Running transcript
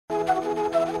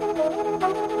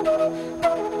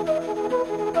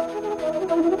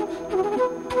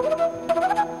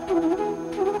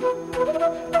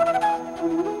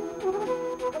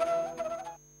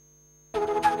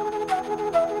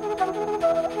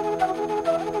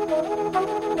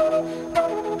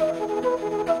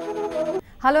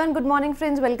Hello and good morning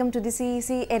friends, welcome to the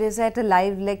CEC-UGC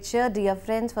live lecture. Dear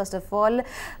friends, first of all,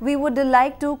 we would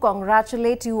like to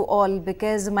congratulate you all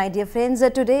because my dear friends,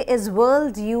 today is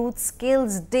World Youth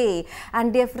Skills Day,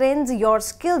 and dear friends, your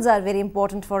skills are very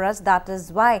important for us. That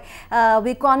is why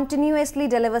we continuously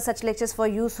deliver such lectures for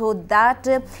you so that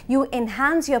you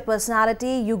enhance your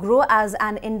personality, you grow as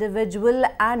an individual,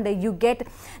 and you get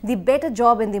the better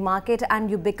job in the market and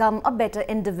you become a better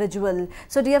individual.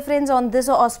 So dear friends, on this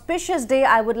auspicious day,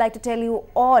 I would like to tell you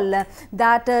all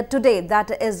that today,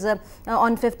 that is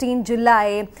on 15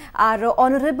 July, our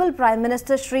Honorable Prime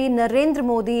Minister Shri Narendra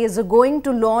Modi is going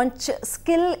to launch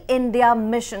Skill India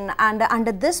mission, and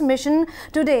under this mission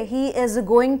today he is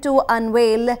going to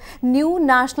unveil new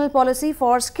national policy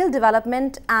for skill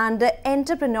development and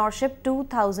entrepreneurship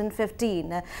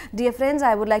 2015. Dear friends,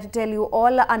 I would like to tell you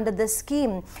all under this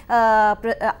scheme,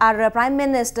 our Prime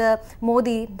Minister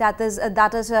Modi, that is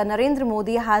Narendra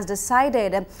Modi, has decided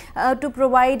to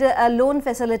provide loan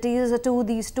facilities to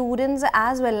the students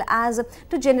as well as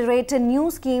to generate new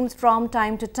schemes from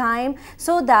time to time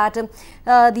so that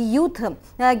the youth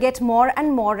get more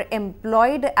and more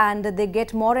employed and they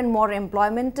get more and more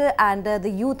employment, and the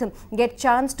youth get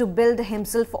chance to build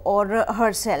himself or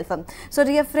herself. So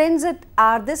dear friends,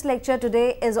 this lecture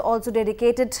today is also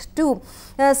dedicated to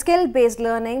skill-based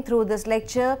learning. Through this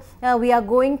lecture, we are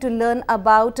going to learn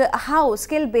about how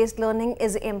skill-based learning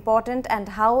is important and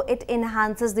how it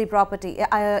enhances the property,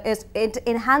 it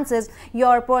enhances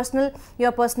your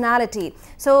personality.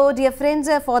 So dear friends,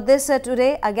 for this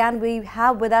today again we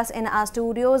have with us in our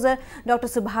studios Dr.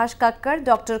 Subhash Kakkar.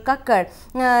 Dr. Kakkar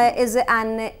is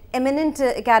an eminent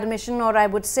academician, or I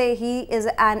would say he is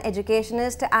an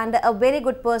educationist and a very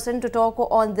good person to talk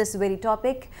on this very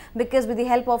topic, because with the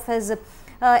help of his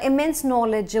immense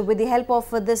knowledge, with the help of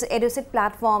this EduCit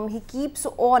platform, he keeps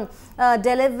on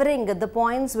delivering the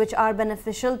points which are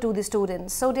beneficial to the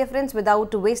students. So dear friends,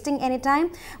 without wasting any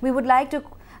time, we would like to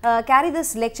carry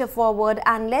this lecture forward,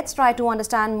 and let's try to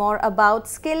understand more about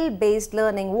skill-based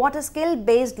learning. What is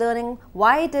skill-based learning,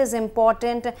 why it is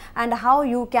important, and how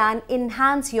you can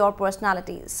enhance your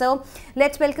personality. So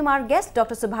let's welcome our guest,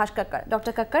 Dr. Subhash Kakkar.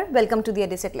 Dr. Kakkar, welcome to the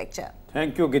EduCit lecture.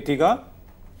 Thank you, Gitika,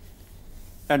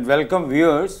 and welcome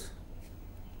viewers.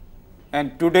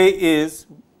 And today is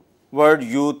World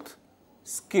Youth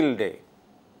Skill Day.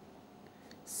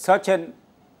 Such an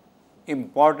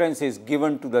importance is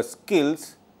given to the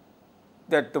skills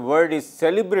that the world is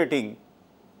celebrating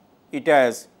it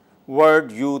as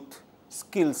World Youth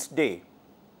Skills Day.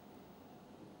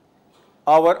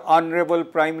 Our Honorable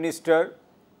Prime Minister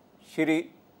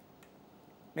Shri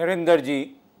Narendra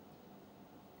Ji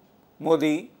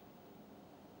Modi,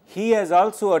 he has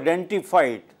also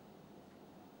identified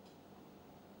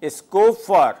a scope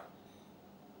for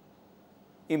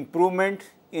improvement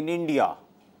in India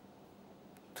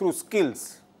through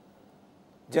skills,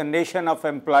 generation of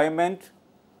employment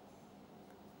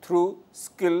through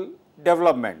skill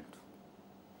development.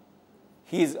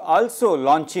 He is also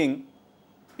launching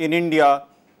in India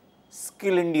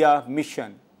Skill India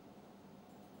mission.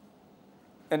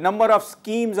 A number of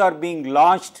schemes are being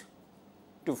launched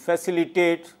to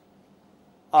facilitate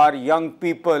our young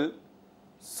people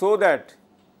so that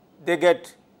they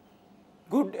get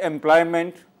good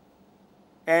employment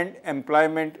and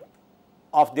employment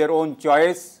of their own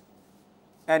choice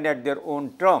and at their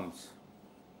own terms.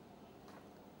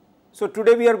 So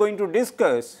today we are going to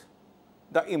discuss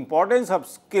the importance of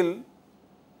skill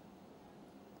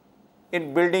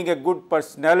in building a good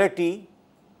personality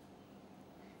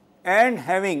and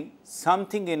having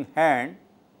something in hand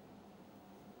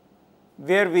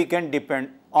where we can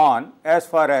depend on as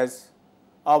far as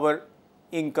our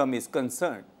income is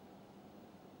concerned.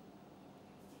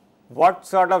 What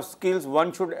sort of skills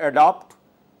one should adopt,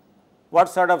 what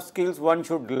sort of skills one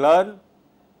should learn,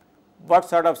 what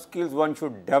sort of skills one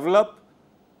should develop,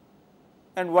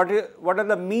 and what are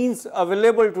the means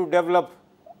available to develop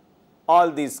all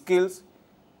these skills,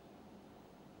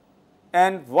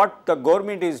 and what the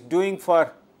government is doing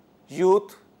for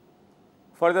youth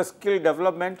for the skill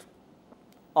development,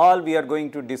 all we are going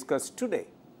to discuss today.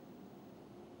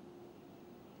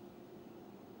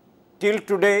 Till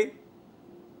today,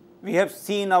 we have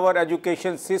seen our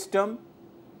education system,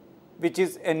 which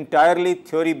is entirely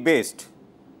theory based.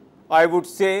 I would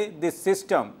say this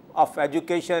system of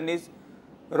education is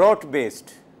rote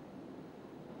based.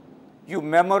 you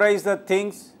memorize the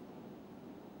things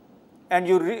and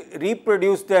you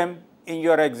reproduce them in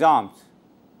your exams.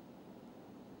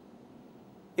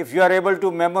 If you are able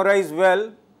to memorize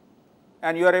well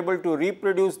and you are able to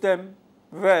reproduce them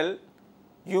well,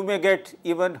 you may get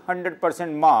even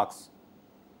 100% marks.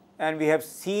 And we have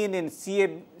seen in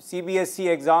CBSE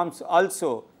exams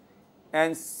also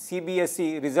and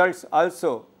CBSE results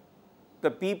also,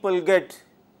 the people get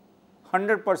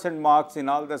 100% marks in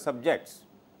all the subjects.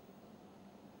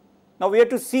 Now we have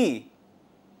to see,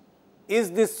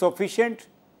 is this sufficient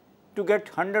to get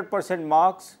 100%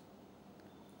 marks,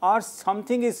 or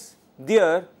something is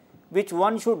there which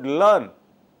one should learn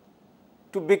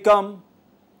to become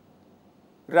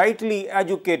rightly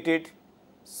educated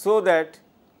so that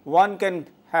one can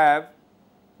have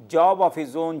job of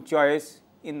his own choice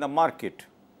in the market.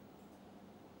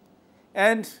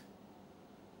 And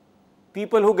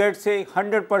people who get say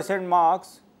 100%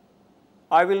 marks,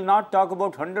 I will not talk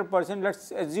about 100%, let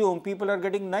us assume people are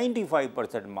getting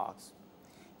 95% marks.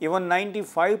 Even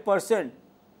 95%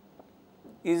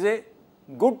 is a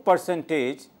good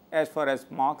percentage as far as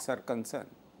marks are concerned.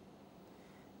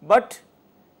 But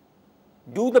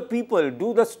do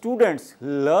the students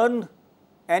learn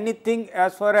anything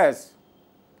as far as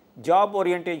job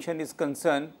orientation is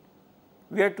concerned?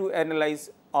 We have to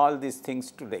analyze all these things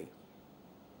today,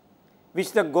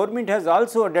 which the government has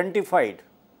also identified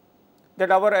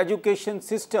that our education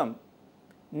system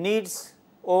needs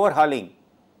overhauling.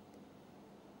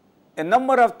 A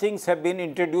number of things have been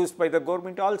introduced by the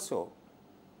government also.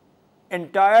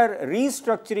 Entire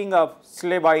restructuring of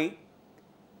syllabi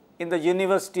in the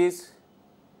universities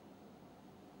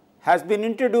has been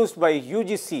introduced by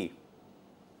UGC,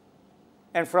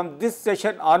 and from this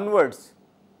session onwards,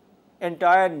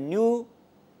 entire new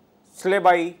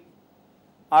syllabi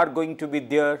are going to be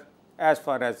there as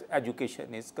far as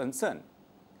education is concerned.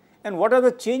 And what are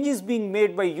the changes being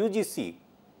made by UGC?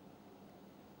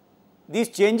 These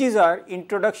changes are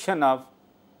introduction of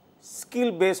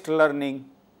skill-based learning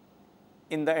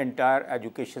in the entire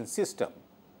education system.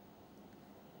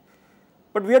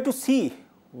 But we have to see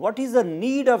what is the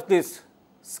need of this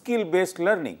skill-based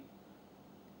learning.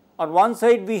 On one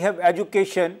side we have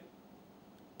education,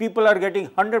 people are getting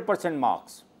 100%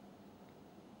 marks.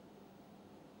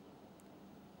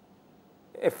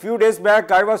 A few days back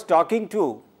I was talking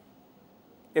to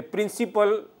a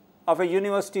principal of a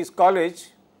university's college.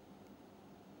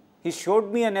 He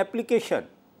showed me an application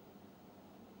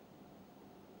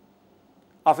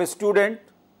of a student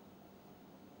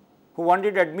who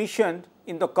wanted admission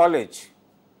in the college.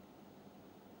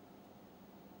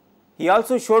 He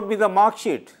also showed me the mark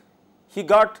sheet. He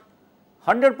got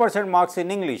 100% marks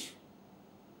in English.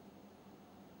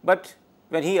 But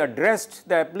when he addressed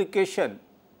the application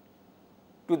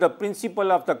to the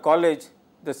principal of the college,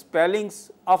 the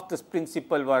spellings of the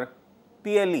principal were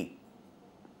PLE.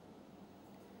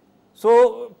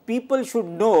 So people should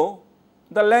know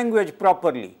the language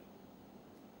properly.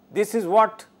 This is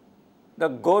what the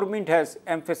government has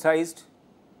emphasized,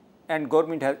 and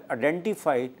government has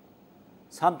identified.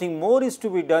 Something more is to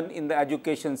be done in the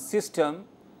education system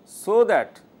so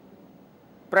that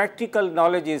practical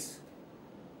knowledge is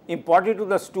imparted to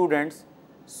the students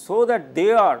so that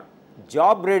they are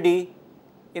job ready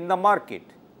in the market.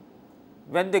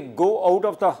 When they go out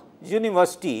of the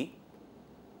university,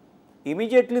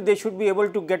 immediately they should be able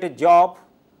to get a job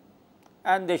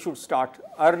and they should start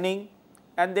earning,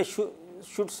 and they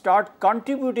should start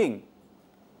contributing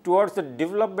towards the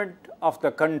development of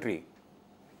the country.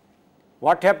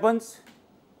 What happens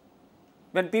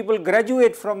when people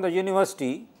graduate from the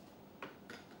university?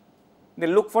 They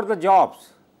look for the jobs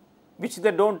which they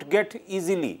do not get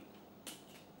easily,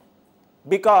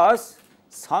 because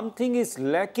something is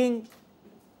lacking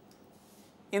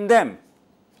in them.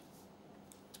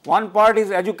 One part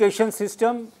is education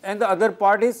system and the other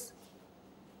part is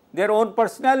their own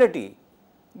personality.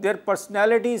 Their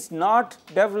personality is not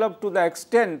developed to the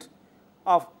extent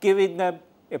of giving them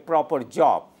a proper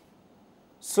job.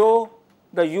 So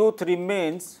the youth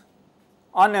remains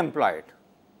unemployed.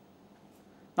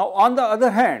 Now on the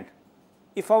other hand,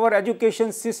 if our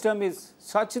education system is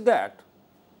such that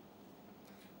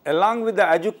along with the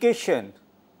education,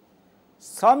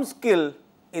 some skill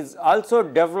is also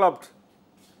developed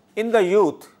in the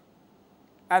youth,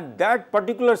 and that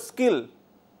particular skill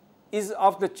is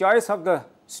of the choice of the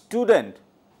student,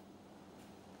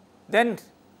 then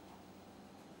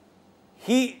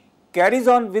he carries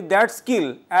on with that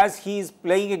skill as he is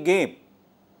playing a game.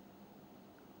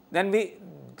 Then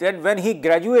when he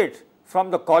graduates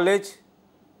from the college,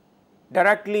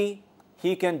 directly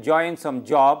he can join some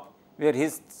job where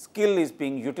his skill is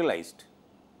being utilized.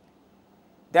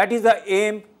 That is the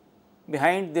aim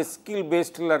behind this skill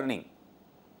based learning.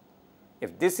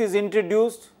 If this is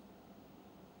introduced,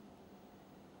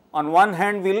 on one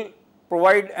hand will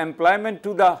provide employment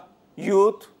to the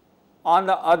youth, on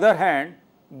the other hand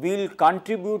will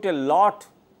contribute a lot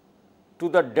to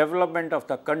the development of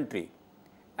the country,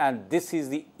 and this is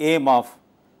the aim of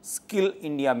Skill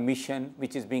India mission,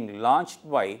 which is being launched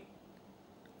by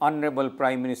Honorable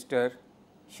Prime Minister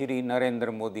Shri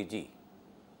Narendra Modi ji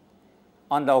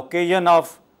on the occasion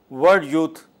of World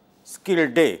Youth Skill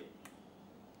Day.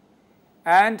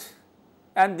 And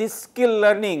this skill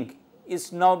learning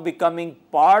is now becoming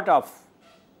part of,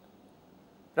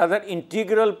 rather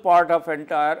integral part of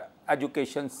entire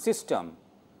education system.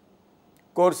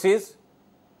 Courses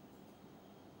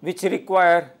which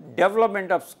require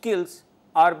development of skills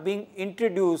are being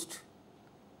introduced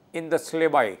in the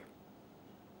syllabi.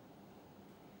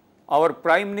 Our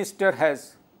Prime Minister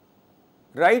has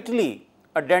rightly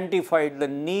identified the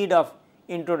need of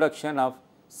introduction of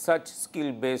such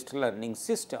skill based learning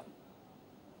system,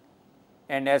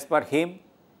 and as per him,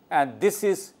 and this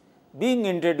is being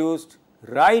introduced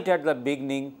right at the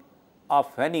beginning of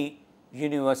any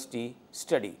university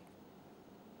study.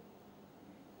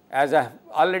 As I have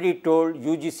already told,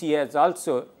 UGC has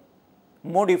also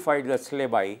modified the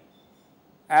syllabi,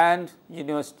 and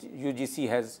UGC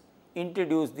has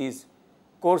introduced these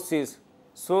courses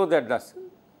so that the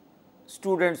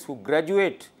students who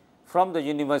graduate from the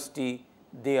university,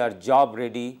 they are job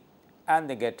ready and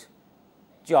they get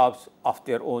jobs of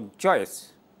their own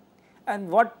choice. And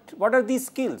what are these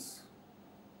skills?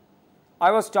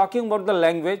 I was talking about the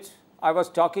language, I was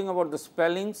talking about the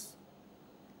spellings.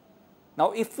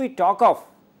 Now, if we talk of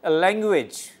a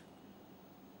language,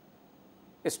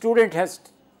 a student has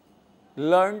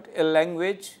learned a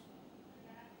language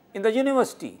in the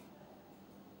university.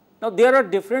 Now, there are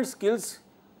different skills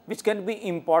which can be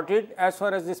imparted as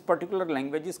far as this particular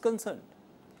language is concerned.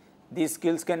 These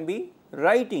skills can be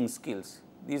writing skills,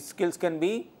 these skills can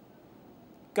be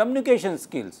communication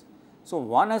skills. So,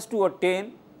 one has to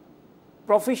attain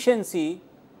proficiency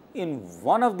in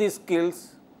one of these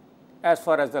skills as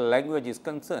far as the language is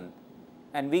concerned,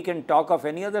 and we can talk of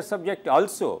any other subject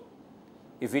also.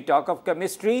 If we talk of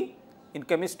chemistry, in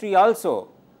chemistry also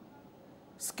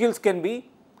skills can be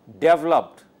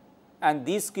developed, and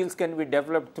these skills can be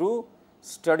developed through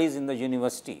studies in the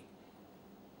university.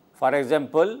 For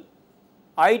example,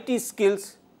 IT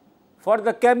skills for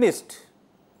the chemist,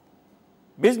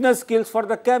 business skills for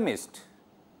the chemist,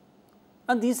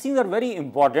 and these things are very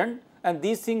important, and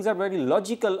these things are very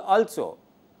logical also.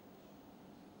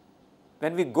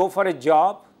 When we go for a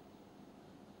job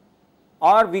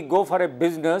or we go for a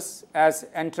business as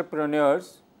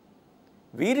entrepreneurs,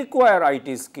 we require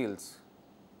IT skills,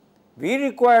 we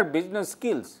require business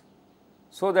skills,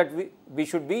 so that we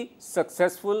should be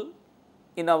successful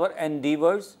in our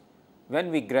endeavors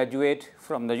when we graduate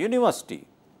from the university.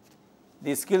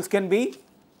 These skills can be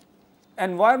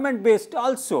environment based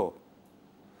also.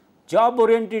 Job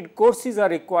oriented courses are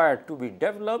required to be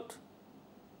developed,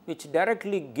 which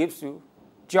directly gives you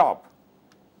job.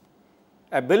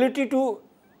 Ability to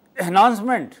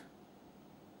enhancement,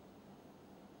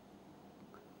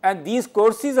 and these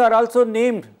courses are also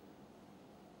named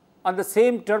on the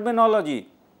same terminology,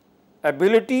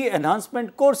 ability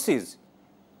enhancement courses.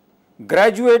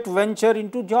 Graduate venture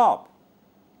into job,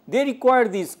 they require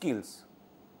these skills.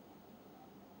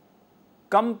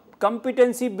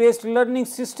 Competency based learning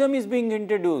system is being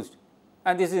introduced,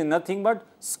 and this is nothing but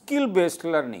skill based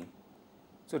learning.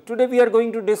 So, today we are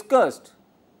going to discuss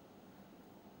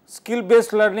skill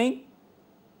based learning,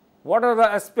 what are the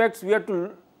aspects we have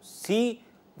to see,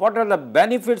 what are the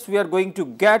benefits we are going to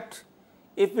get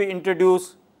if we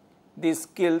introduce these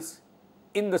skills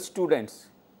in the students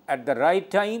at the right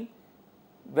time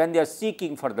when they are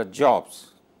seeking for the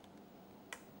jobs.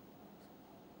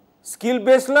 Skill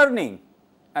based learning,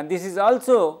 and this is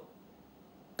also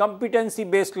competency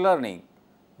based learning.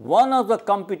 One of the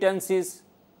competencies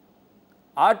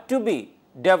are to be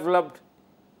developed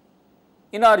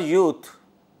in our youth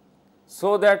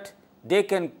so that they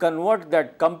can convert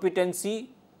that competency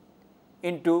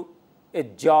into a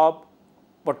job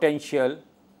potential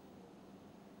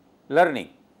learning,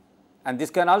 and this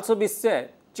can also be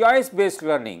said choice based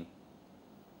learning.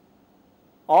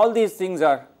 All these things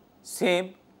are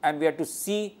same, and we have to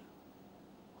see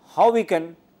how we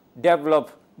can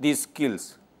develop these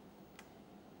skills.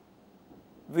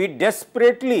 We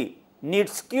desperately need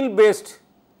skill based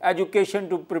education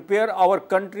to prepare our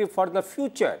country for the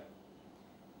future.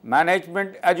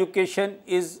 Management education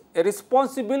is a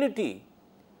responsibility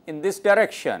in this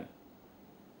direction,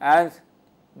 and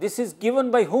this is given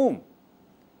by whom?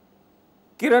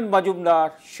 Kiran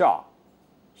Majumdar Shah.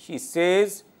 She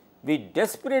says we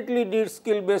desperately need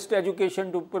skill based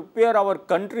education to prepare our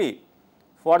country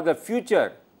for the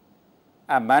future,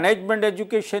 and management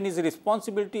education is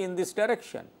responsibility in this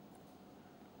direction.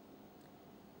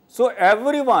 So,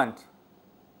 everyone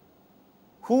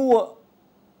who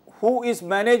is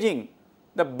managing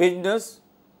the business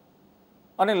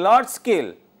on a large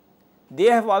scale, they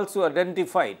have also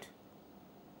identified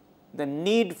the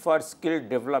need for skill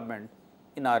development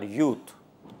in our youth.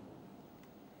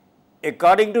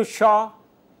 According to Shah,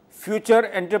 future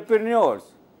entrepreneurs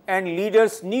and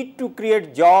leaders need to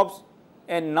create jobs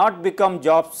and not become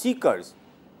job seekers.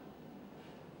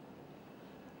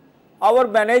 Our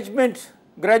management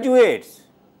graduates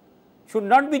should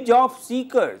not be job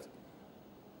seekers,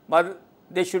 but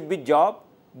they should be job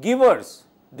givers.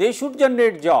 They should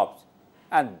generate jobs,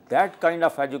 and that kind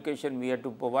of education we have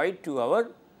to provide to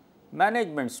our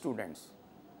management students.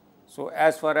 So,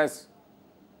 as far as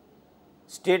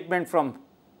statement from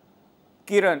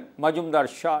Kiran Majumdar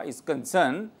Shah is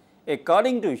concerned,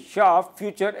 according to Shah,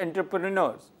 future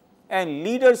entrepreneurs and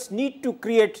leaders need to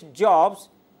create jobs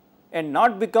and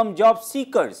not become job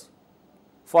seekers.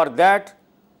 For that,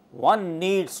 one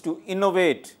needs to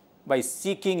innovate by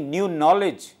seeking new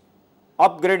knowledge,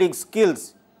 upgrading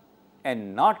skills,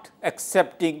 and not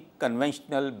accepting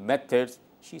conventional methods,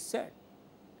 she said.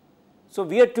 So,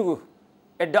 we have to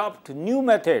adopt new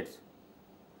methods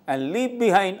and leave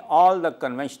behind all the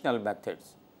conventional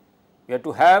methods. We have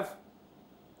to have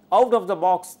out of the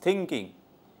box thinking.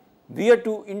 We have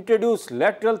to introduce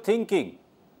lateral thinking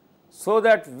so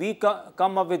that we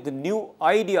come up with new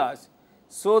ideas,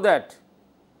 so that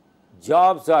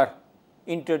jobs are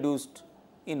introduced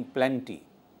in plenty.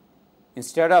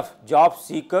 Instead of job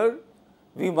seeker,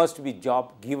 we must be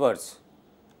job givers.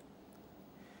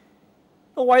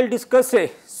 Now, while discuss a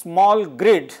small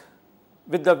grid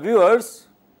with the viewers,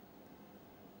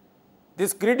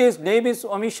 this grid name is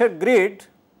omission grid.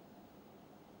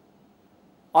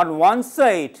 On one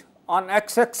side, on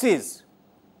x axis,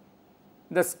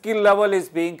 the skill level is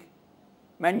being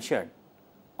mentioned.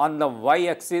 On the y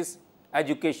axis,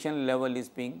 education level is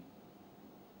being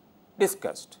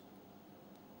discussed.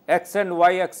 X and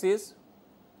y axis,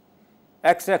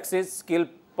 x axis skill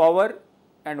power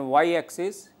and y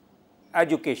axis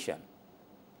education.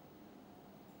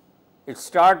 It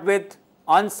starts with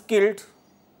unskilled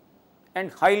and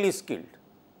highly skilled,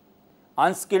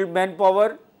 unskilled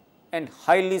manpower and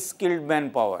highly skilled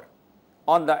manpower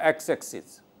on the x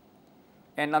axis,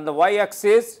 and on the y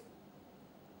axis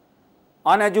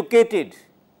uneducated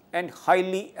and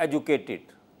highly educated.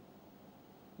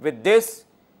 With this,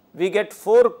 we get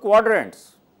 4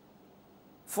 quadrants.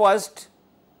 First,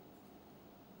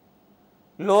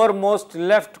 lowermost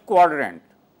left quadrant,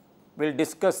 we will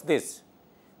discuss this,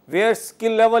 where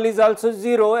skill level is also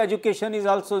 0, education is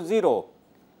also 0,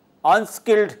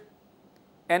 unskilled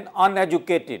and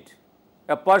uneducated.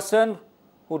 A person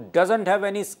who does not have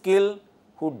any skill,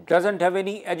 who does not have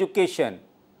any education,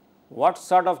 what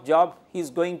sort of job he is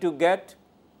going to get?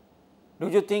 Do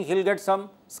you think he will get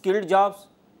some skilled jobs?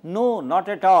 No, not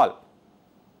at all.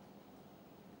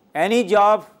 Any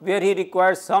job where he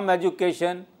requires some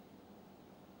education,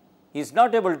 he is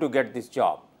not able to get this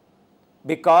job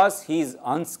because he is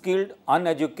unskilled,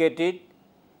 uneducated,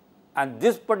 and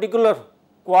this particular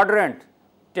quadrant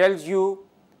tells you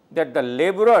that the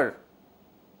laborer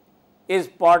is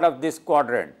part of this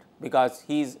quadrant because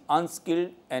he is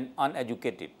unskilled and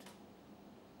uneducated.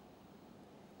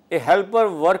 A helper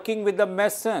working with the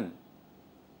mason,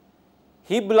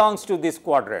 he belongs to this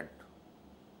quadrant.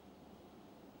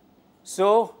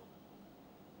 So,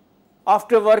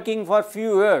 after working for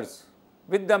few years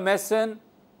with the mason,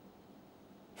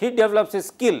 he develops a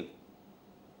skill.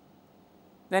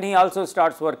 Then he also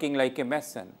starts working like a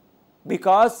mason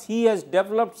because he has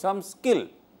developed some skill.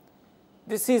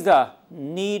 This is the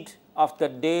need of the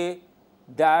day,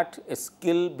 that a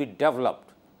skill be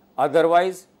developed.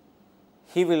 Otherwise,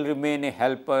 he will remain a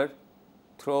helper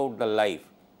throughout the life.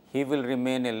 He will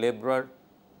remain a laborer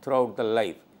throughout the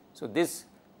life. So, this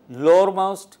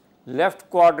lowermost left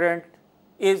quadrant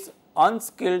is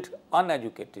unskilled,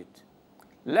 uneducated.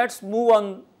 Let us move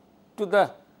on to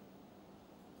the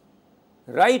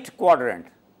right quadrant,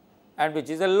 and which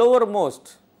is the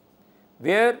lowermost,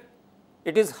 where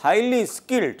it is highly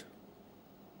skilled,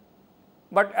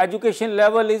 but education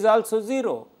level is also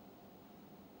 0.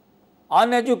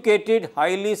 Uneducated,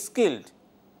 highly skilled.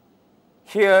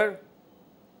 Here,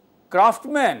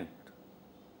 craftsmen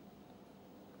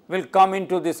will come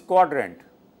into this quadrant.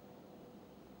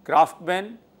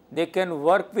 Craftsmen, they can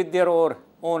work with their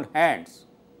own hands,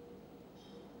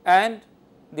 and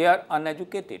they are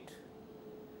uneducated.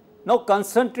 Now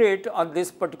concentrate on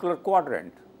this particular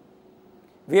quadrant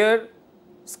where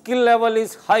skill level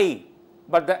is high,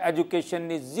 but the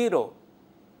education is 0.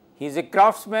 He is a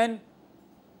craftsman,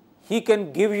 he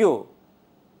can give you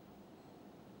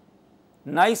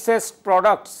nicest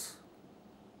products,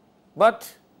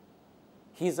 but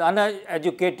he is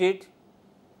uneducated,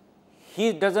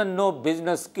 he does not know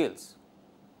business skills.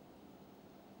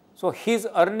 So, his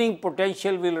earning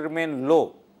potential will remain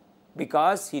low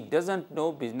because he does not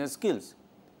know business skills.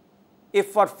 If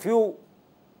for few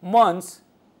months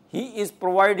he is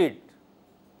provided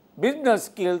business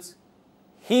skills,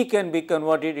 he can be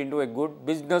converted into a good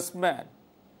businessman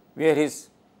where his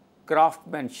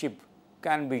craftsmanship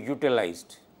can be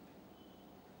utilized.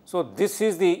 So, this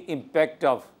is the impact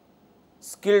of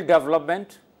skill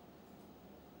development.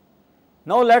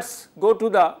 Now, let us go to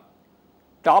the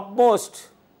topmost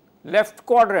left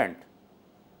quadrant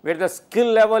where the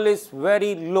skill level is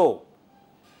very low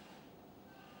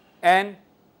and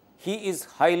he is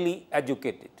highly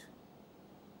educated.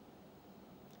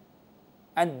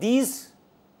 And these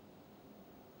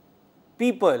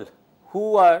people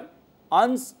who are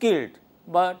unskilled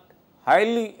but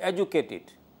highly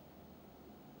educated,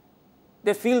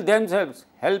 they feel themselves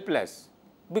helpless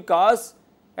because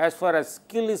as far as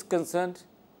skill is concerned,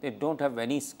 they do not have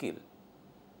any skill.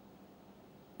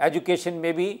 Education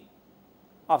may be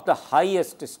of the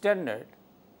highest standard,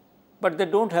 but they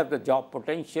do not have the job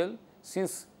potential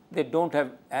since they do not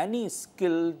have any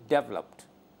skill developed.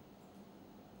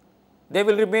 They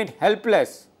will remain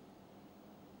helpless.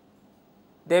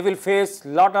 They will face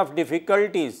lot of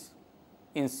difficulties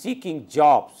in seeking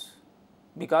jobs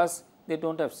because they do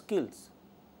not have skills.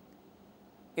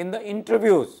 In the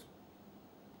interviews,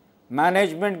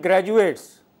 management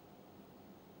graduates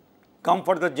come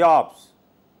for the jobs.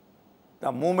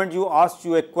 The moment you ask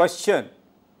you a question,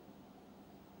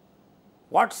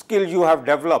 what skill you have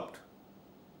developed,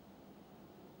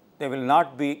 they will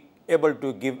not be able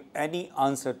to give any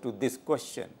answer to this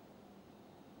question.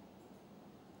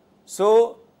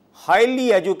 So,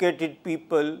 highly educated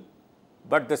people,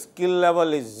 but the skill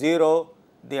level is 0,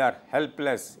 they are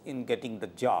helpless in getting the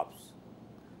jobs.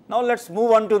 Now, let us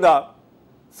move on to the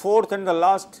fourth and the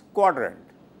last quadrant,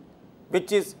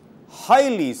 which is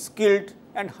highly skilled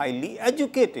and highly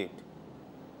educated,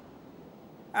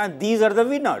 and these are the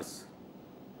winners,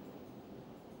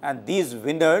 and these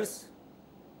winners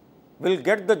will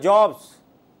get the jobs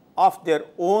of their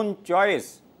own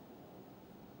choice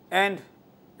and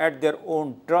at their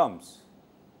own terms.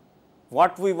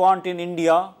 What we want in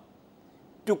India,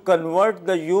 to convert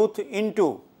the youth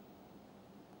into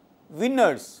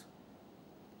winners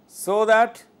so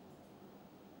that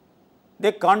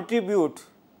they contribute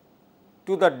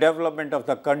to the development of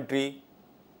the country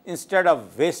instead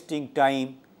of wasting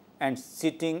time and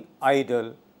sitting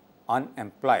idle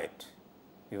unemployed.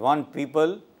 We want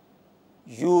people,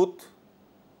 youth,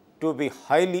 to be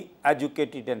highly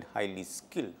educated and highly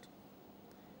skilled.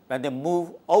 When they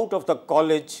move out of the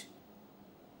college,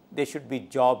 they should be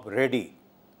job ready.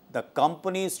 The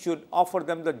companies should offer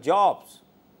them the jobs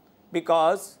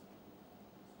because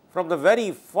from the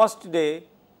very first day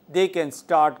they can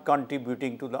start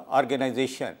contributing to the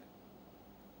organization,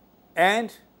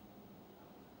 and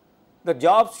the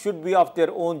jobs should be of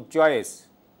their own choice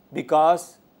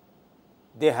because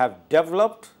they have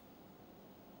developed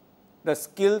the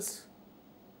skills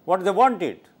what they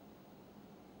wanted.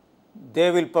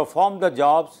 They will perform the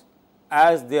jobs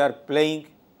as they are playing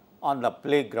on the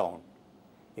playground.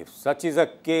 If such is a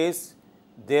case,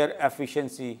 their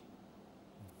efficiency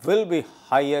will be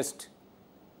highest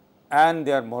and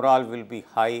their morale will be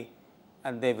high,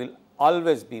 and they will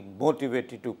always be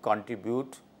motivated to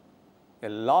contribute a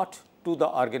lot to the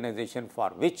organization for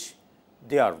which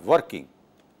they are working.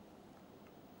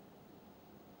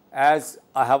 As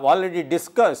I have already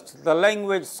discussed the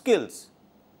language skills,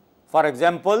 for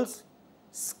examples,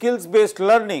 skills based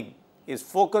learning is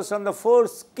focused on the 4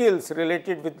 skills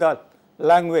related with the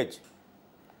language: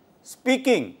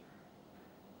 speaking,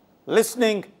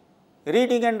 listening,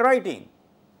 reading and writing.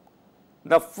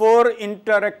 The 4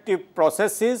 interactive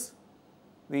processes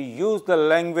we use the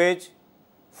language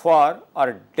for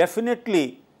are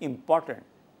definitely important,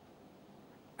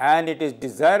 and it is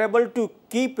desirable to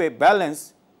keep a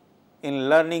balance in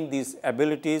learning these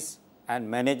abilities and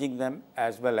managing them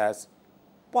as well as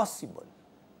possible.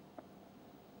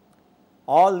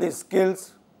 All these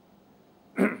skills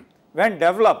when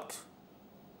developed,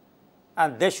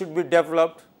 and they should be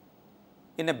developed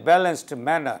in a balanced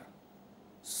manner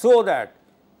so that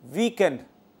we can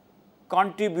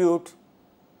contribute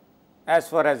as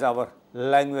far as our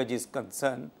language is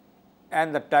concerned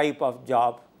and the type of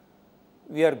job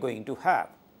we are going to have.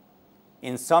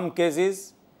 In some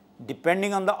cases,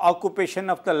 depending on the occupation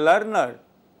of the learner,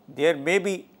 there may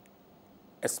be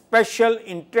a special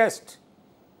interest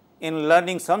in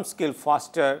learning some skill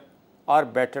faster or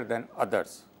better than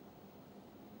others.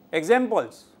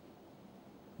 Examples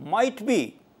might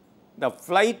be the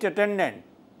flight attendant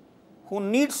who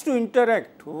needs to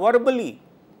interact verbally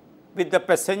with the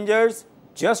passengers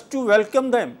just to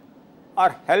welcome them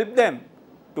or help them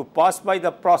to pass by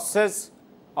the process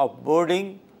of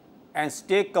boarding and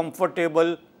stay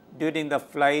comfortable during the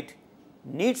flight,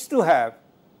 needs to have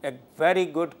a very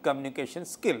good communication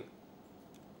skill.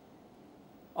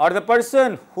 Or the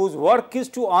person whose work is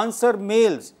to answer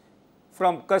mails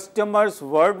from customers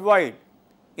worldwide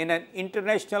in an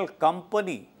international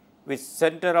company, which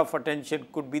center of attention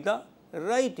could be the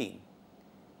writing.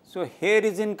 So, here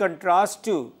is in contrast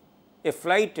to a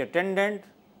flight attendant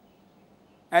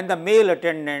and the mail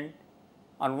attendant.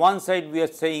 On one side we are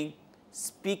saying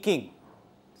speaking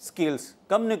skills,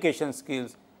 communication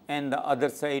skills, and the other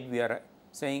side we are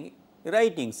saying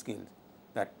writing skills.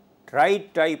 The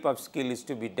right type of skill is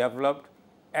to be developed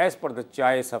as per the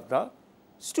choice of the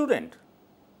student.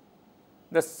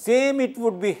 The same it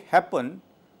would be happen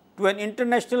to an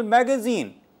international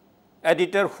magazine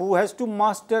editor who has to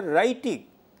master writing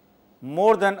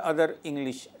more than other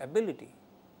English ability,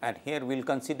 and here we will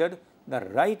consider the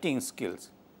writing skills.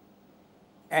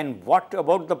 And what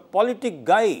about the politic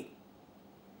guy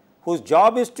whose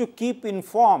job is to keep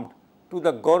informed to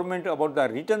the government about the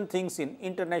written things in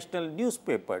international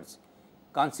newspapers?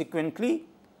 Consequently,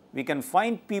 we can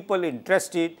find people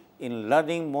interested in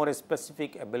learning more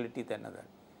specific ability than other.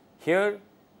 Here,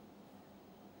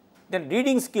 then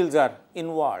reading skills are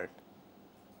involved.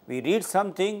 We read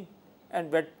something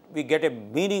and we get a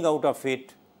meaning out of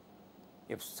it.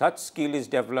 If such skill is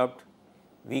developed,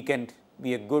 we can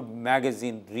be a good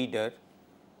magazine reader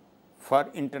for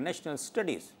international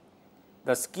studies.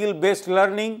 The skill based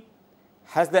learning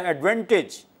has the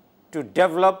advantage to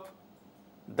develop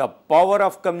the power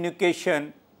of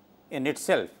communication in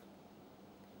itself.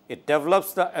 It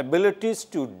develops the abilities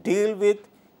to deal with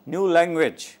new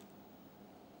language.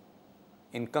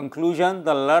 In conclusion,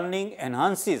 the learning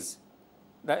enhances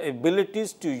the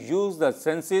abilities to use the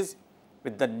senses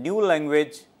with the new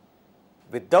language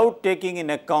without taking in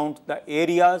account the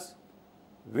areas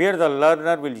where the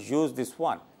learner will use this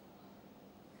one.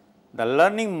 The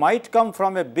learning might come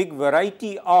from a big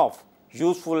variety of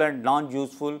useful and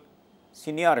non-useful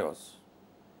scenarios.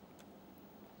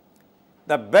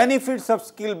 The benefits of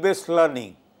skill-based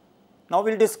learning. Now,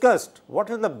 we will discuss what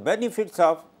are the benefits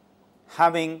of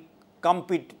having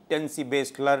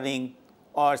competency-based learning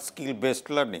or skill-based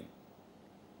learning.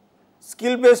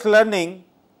 Skill-based learning,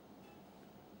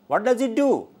 what does it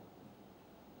do?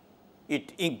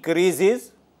 It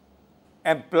increases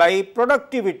employee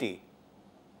productivity.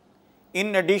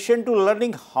 In addition to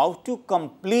learning how to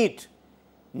complete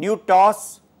new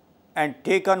tasks and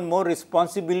take on more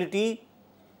responsibility,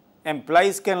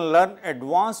 employees can learn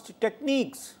advanced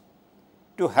techniques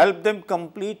to help them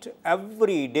complete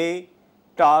everyday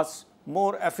tasks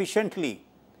more efficiently.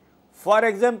 For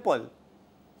example,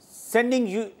 sending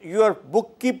your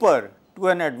bookkeeper to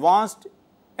an advanced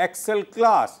Excel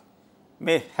class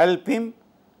may help him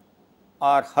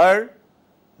or her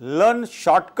learn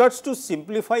shortcuts to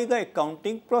simplify the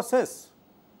accounting process.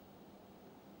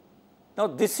 Now,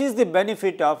 this is the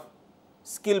benefit of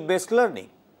skill-based learning.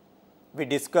 We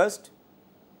discussed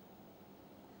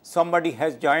somebody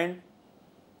has joined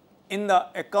in the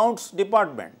accounts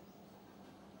department.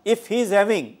 If he is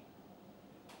having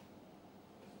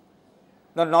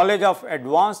the knowledge of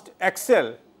advanced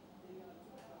Excel,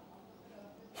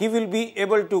 he will be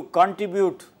able to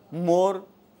contribute more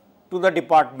to the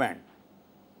department.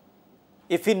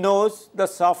 If he knows the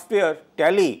software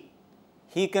Tally,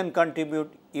 he can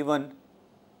contribute even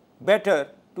better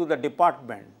to the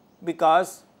department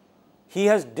because he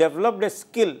has developed a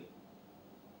skill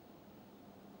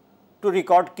to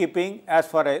record keeping as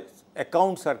far as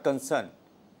accounts are concerned,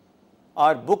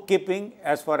 or bookkeeping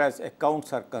as far as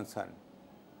accounts are concerned.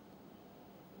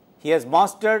 He has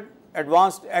mastered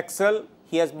advanced Excel,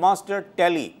 he has mastered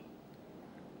Tally,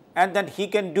 and then he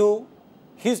can do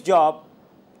his job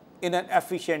in an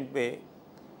efficient way,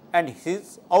 and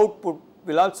his output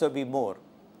will also be more.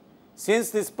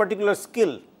 Since this particular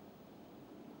skill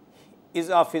is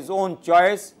of his own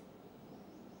choice,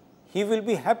 he will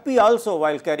be happy also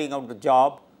while carrying out the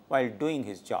job, while doing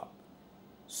his job.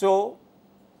 So,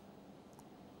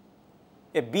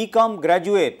 a BCom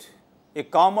graduate, a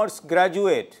commerce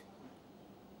graduate,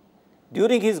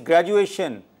 during his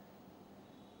graduation,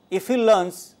 if he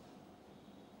learns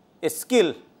a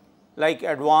skill like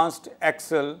advanced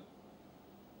Excel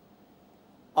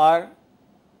or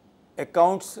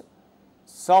accounts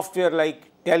software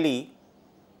like Tally,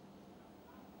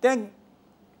 then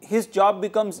his job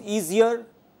becomes easier,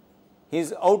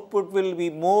 his output will be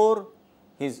more,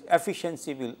 his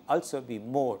efficiency will also be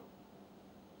more,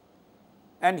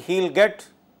 and he will get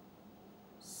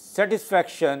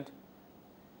satisfaction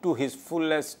to his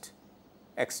fullest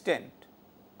extent.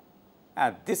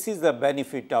 And this is the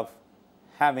benefit of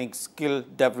having skill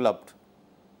developed.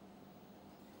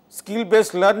 Skill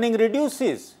based learning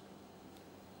reduces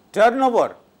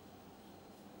turnover.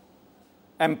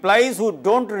 Employees who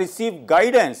do not receive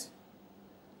guidance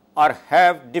or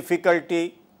have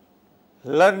difficulty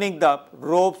learning the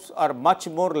ropes are much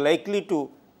more likely to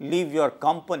leave your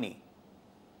company.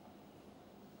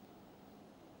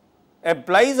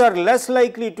 Employees are less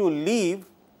likely to leave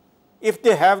if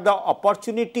they have the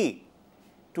opportunity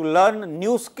to learn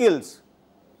new skills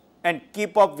and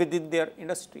keep up within their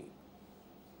industry.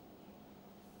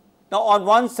 Now, on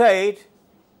one side,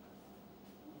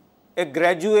 a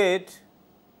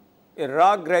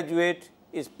raw graduate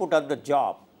is put on the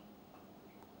job.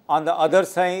 On the other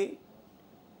side,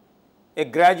 a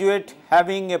graduate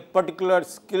having a particular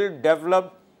skill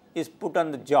developed is put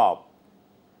on the job.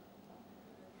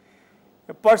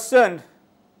 A person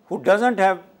who does not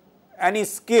have any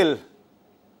skill,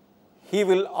 he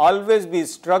will always be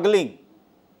struggling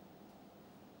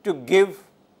to give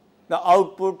the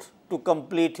output to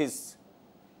complete his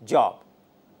job.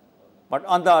 But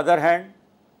on the other hand,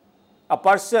 a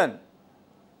person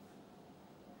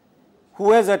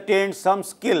who has attained some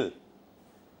skill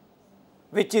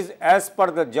which is as per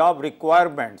the job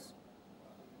requirements,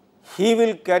 he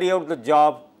will carry out the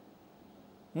job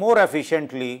more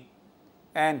efficiently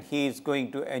and he is going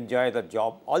to enjoy the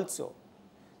job also.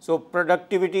 So,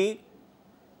 productivity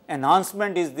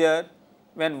enhancement is there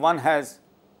when one has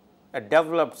a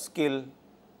developed skill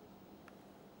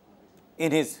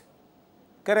in his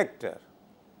character.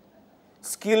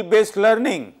 Skill based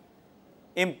learning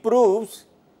improves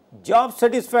job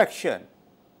satisfaction.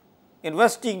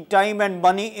 Investing time and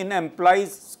money in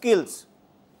employees' skills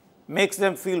makes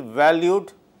them feel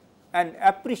valued and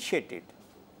appreciated,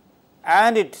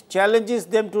 and it challenges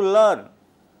them to learn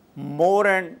more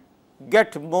and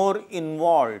get more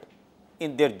involved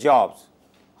in their jobs.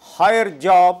 Higher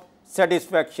job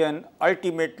satisfaction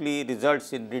ultimately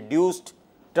results in reduced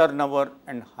turnover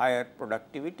and higher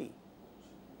productivity.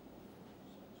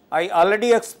 I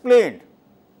already explained,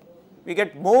 we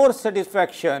get more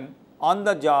satisfaction on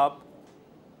the job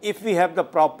if we have the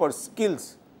proper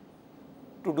skills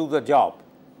to do the job,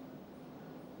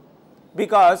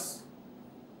 because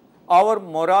our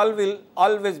morale will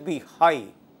always be high,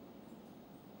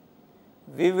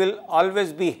 we will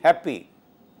always be happy,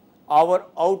 our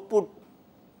output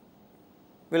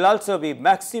will also be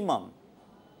maximum.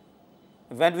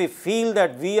 When we feel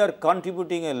that we are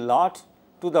contributing a lot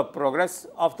to the progress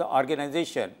of the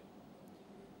organization,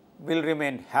 we will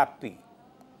remain happy,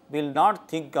 we will not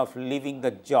think of leaving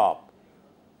the job.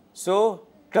 So,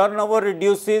 turnover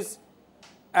reduces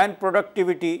and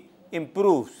productivity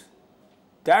improves.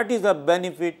 That is the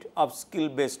benefit of skill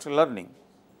based learning.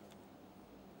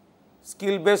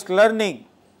 Skill based learning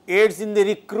aids in the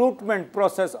recruitment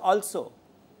process also.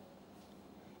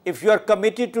 If you are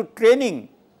committed to training,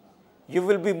 you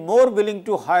will be more willing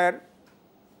to hire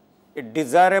a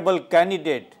desirable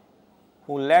candidate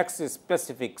who lacks a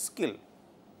specific skill.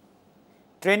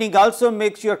 Training also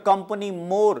makes your company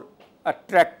more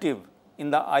attractive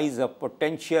in the eyes of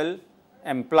potential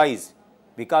employees,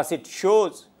 because it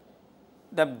shows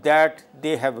them that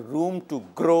they have room to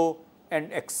grow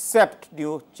and accept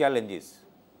new challenges.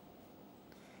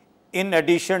 In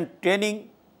addition, training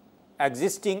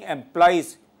existing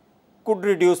employees could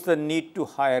reduce the need to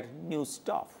hire new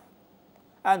staff,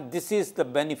 and this is the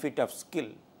benefit of skill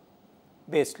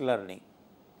based learning.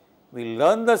 We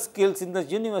learn the skills in the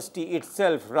university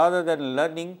itself rather than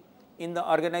learning in the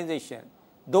organization,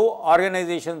 though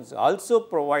organizations also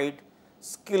provide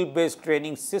skill based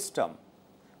training system.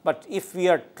 But if we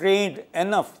are trained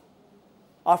enough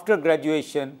after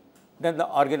graduation, then the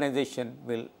organization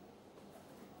will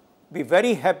be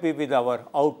very happy with our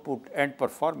output and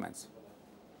performance.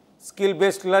 Skill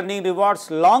based learning rewards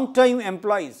long time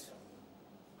employees.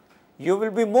 You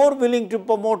will be more willing to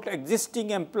promote existing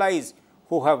employees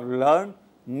who have learned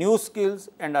new skills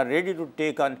and are ready to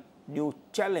take on new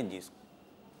challenges.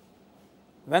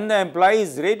 When the employee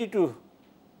is ready to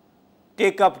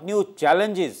take up new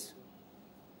challenges,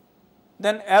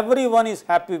 then everyone is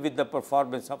happy with the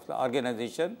performance of the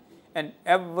organization and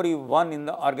everyone in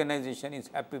the organization is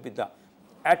happy with the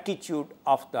attitude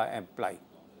of the employee.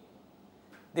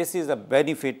 This is a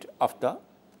benefit of the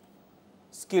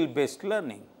skill-based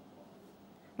learning.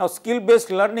 Now,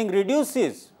 skill-based learning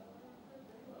reduces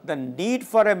the need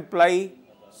for employee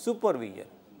supervision.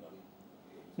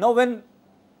 Now, when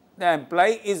the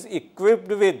employee is equipped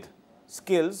with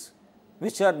skills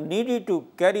which are needed to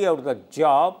carry out the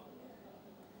job,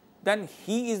 then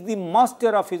he is the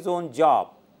master of his own job.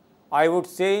 I would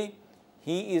say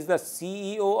he is the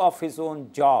CEO of his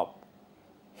own job.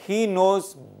 He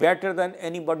knows better than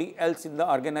anybody else in the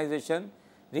organization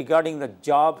regarding the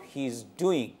job he is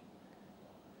doing.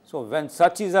 So, when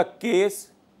such is a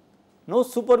case, no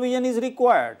supervision is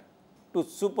required to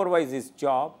supervise his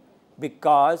job,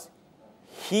 because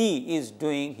he is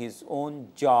doing his own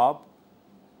job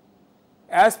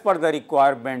as per the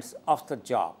requirements of the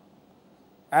job,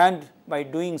 and by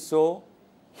doing so,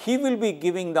 he will be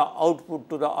giving the output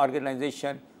to the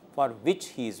organization for which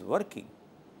he is working.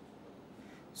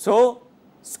 So,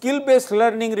 skill-based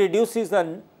learning reduces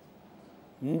the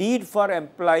need for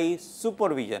employee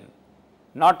supervision.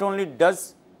 Not only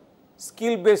does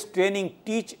skill-based training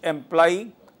teach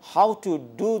employee how to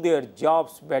do their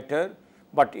jobs better,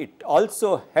 but it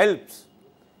also helps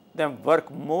them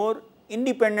work more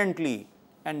independently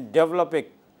and develop a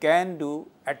can-do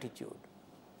attitude.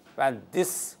 When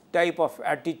this type of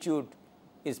attitude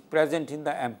is present in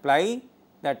the employee,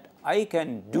 that I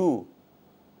can do,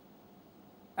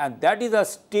 and that is a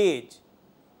stage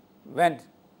when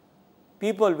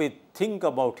people will think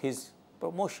about his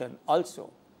promotion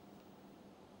also.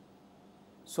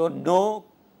 So, no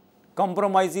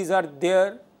compromises are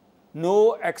there,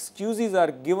 no excuses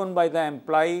are given by the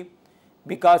employee,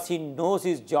 because he knows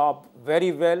his job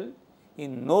very well, he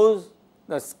knows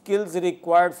the skills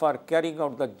required for carrying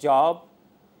out the job,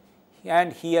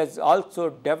 and he has also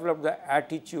developed the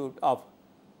attitude of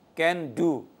can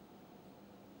do.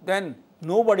 Then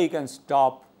nobody can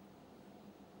stop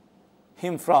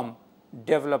him from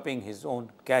developing his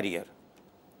own career.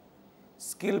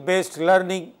 Skill-based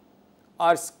learning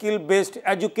or skill-based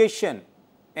education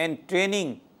and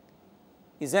training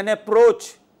is an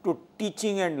approach to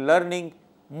teaching and learning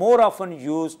more often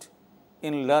used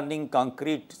in learning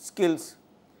concrete skills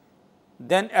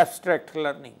than abstract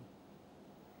learning.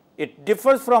 It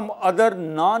differs from other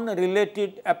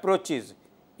non-related approaches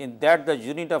in that the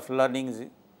unit of learning is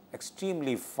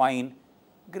extremely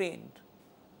fine-grained.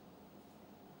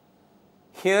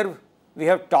 Here we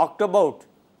have talked about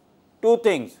two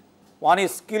things. One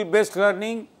is skill-based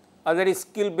learning, other is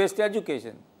skill-based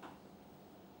education.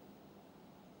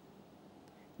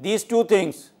 These two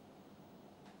things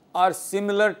are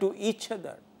similar to each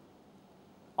other.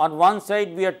 On one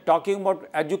side we are talking about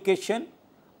education,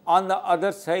 on the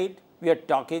other side we are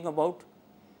talking about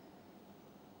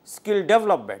skill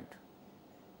development.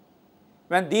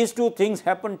 When these two things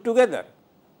happen together,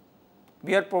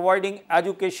 we are providing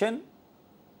education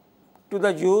to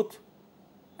the youth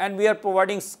and we are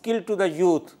providing skill to the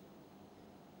youth,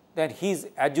 then he is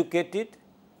educated,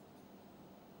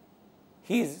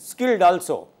 he is skilled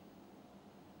also.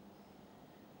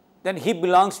 Then he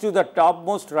belongs to the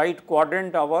topmost right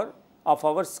quadrant of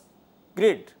our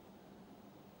grid,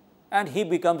 and he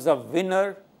becomes a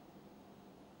winner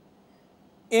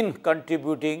in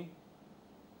contributing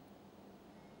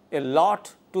a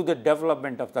lot to the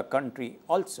development of the country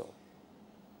also.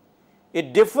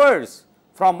 It differs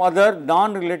from other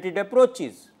non-related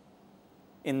approaches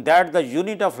in that the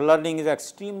unit of learning is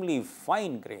extremely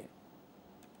fine-grained.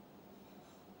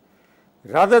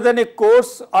 Rather than a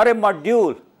course or a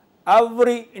module,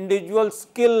 every individual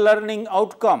skill learning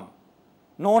outcome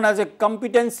known as a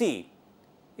competency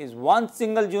is one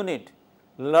single unit.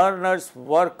 Learners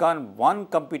work on one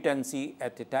competency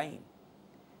at a time,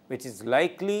 which is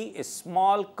likely a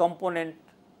small component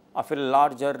of a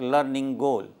larger learning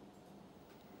goal.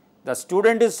 The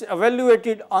student is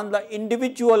evaluated on the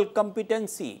individual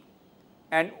competency,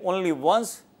 and only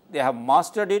once they have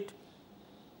mastered it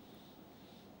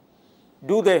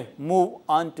do they move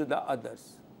on to the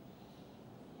others.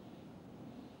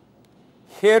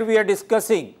 Here we are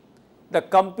discussing the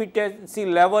competency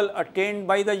level attained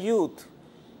by the youth,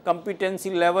 competency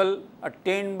level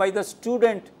attained by the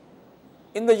student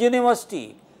in the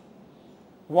university.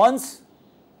 Once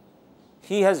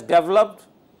he has developed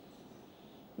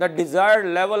the desired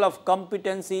level of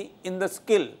competency in the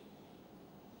skill,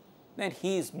 then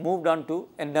he is moved on to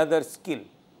another skill,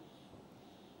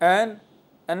 and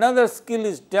another skill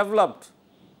is developed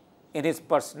in his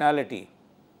personality,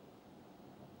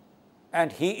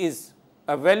 and he is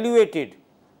evaluated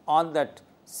on that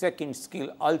second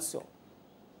skill also.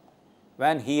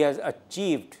 When he has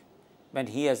achieved, when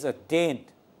he has attained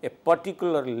a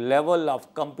particular level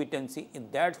of competency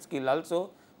in that skill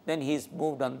also, then he is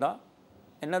moved on the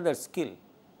another skill.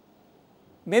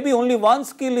 Maybe only one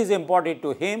skill is important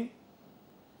to him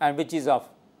and which is of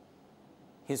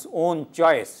his own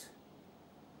choice,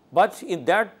 but in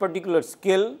that particular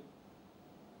skill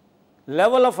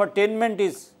level of attainment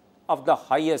is of the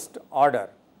highest order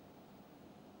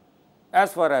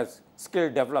as far as skill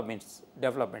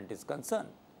development is concerned.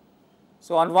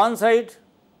 So, on one side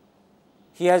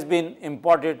he has been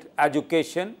imparted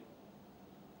education,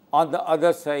 on the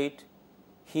other side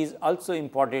he is also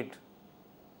imparted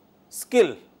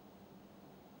skill.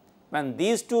 When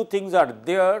these two things are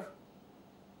there,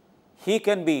 he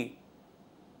can be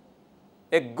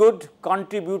a good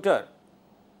contributor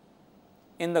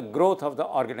in the growth of the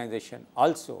organization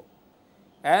also,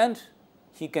 and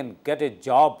he can get a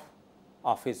job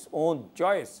of his own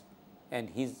choice, and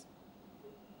he is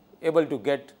able to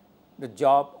get the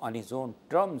job on his own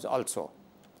terms also.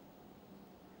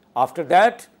 After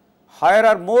that, higher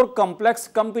or more complex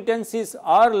competencies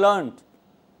are learned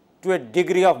to a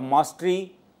degree of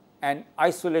mastery and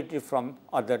isolated from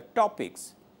other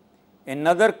topics.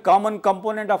 Another common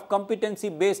component of competency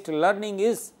based learning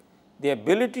is the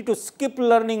ability to skip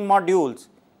learning modules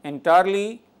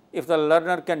entirely if the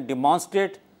learner can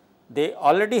demonstrate they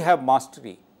already have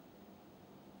mastery.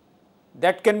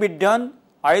 That can be done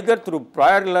either through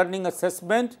prior learning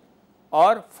assessment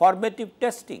or formative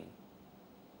testing.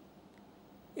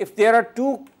 If there are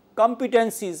two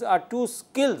competencies or two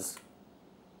skills,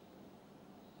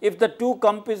 if the two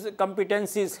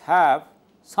competencies have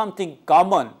something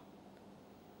common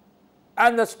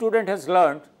and the student has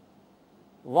learned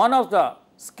one of the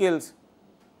skills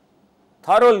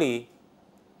thoroughly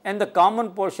and the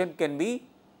common portion can be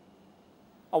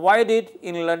avoided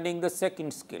in learning the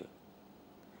second skill,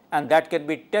 and that can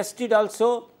be tested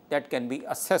also, that can be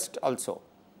assessed also.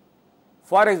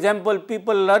 For example,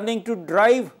 people learning to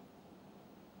drive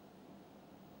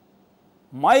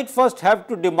might first have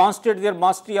to demonstrate their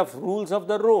mastery of rules of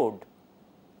the road,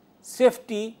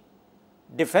 safety,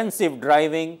 defensive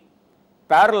driving,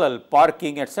 parallel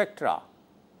parking, etc.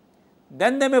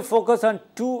 Then they may focus on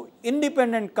two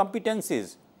independent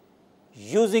competencies,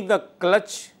 using the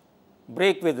clutch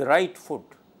brake with right foot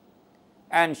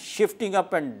and shifting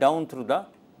up and down through the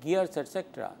gears,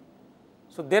 etc.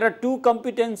 So, there are two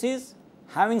competencies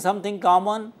having something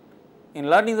common. In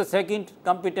learning the second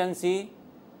competency,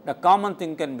 the common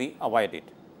thing can be avoided.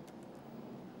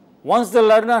 Once the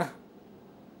learner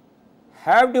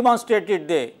have demonstrated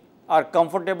they are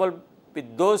comfortable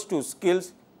with those two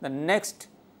skills, the next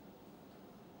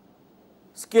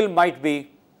skill might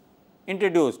be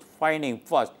introduced, finding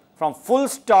first from full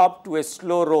stop to a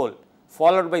slow roll,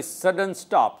 followed by sudden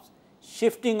stops,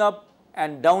 shifting up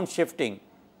and down shifting,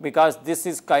 because this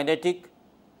is kinetic.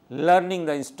 Learning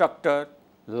the instructor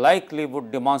likely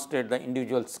would demonstrate the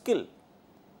individual skill.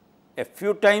 A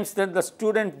few times then the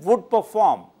student would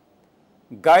perform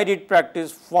guided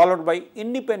practice followed by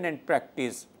independent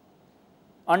practice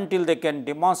until they can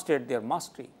demonstrate their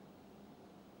mastery.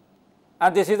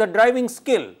 And this is a driving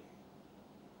skill.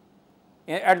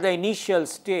 At the initial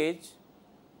stage,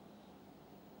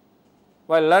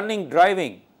 while learning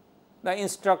driving, the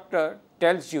instructor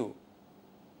tells you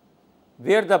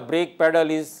where the brake pedal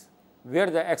is, where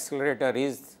the accelerator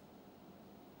is,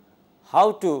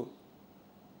 how to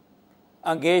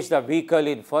engage the vehicle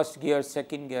in first gear,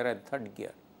 second gear and third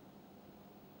gear,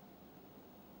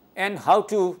 and how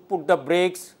to put the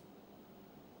brakes,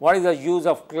 what is the use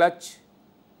of clutch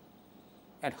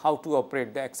and how to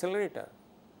operate the accelerator.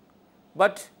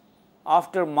 But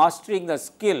after mastering the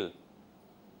skill,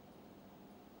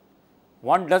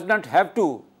 one does not have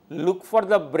to look for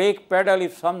the brake pedal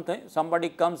if somebody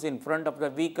comes in front of the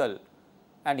vehicle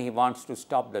and he wants to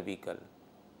stop the vehicle.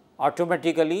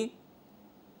 Automatically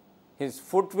his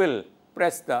foot will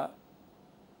press the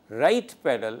right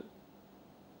pedal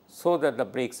so that the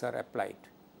brakes are applied,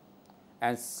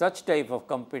 and such type of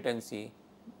competency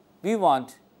we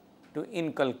want to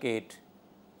inculcate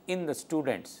in the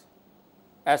students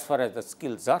as far as the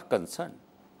skills are concerned.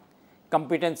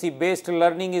 Competency based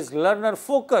learning is learner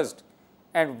focused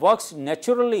and works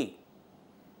naturally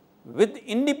with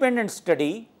independent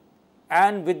study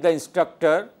and with the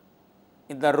instructor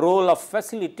in the role of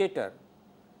facilitator.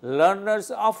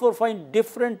 Learners often find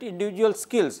different individual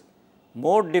skills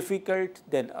more difficult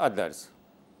than others.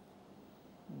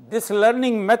 This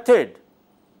learning method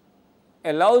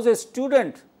allows a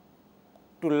student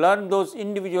to learn those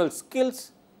individual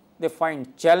skills they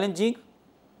find challenging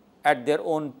at their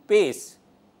own pace,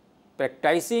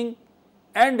 practicing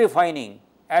and refining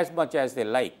as much as they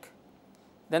like.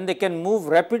 then they can move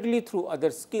rapidly through other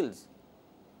skills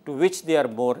to which they are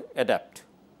more adept.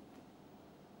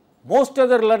 Most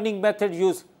other learning methods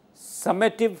use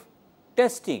summative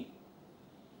testing,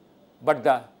 but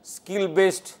the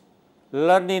skill-based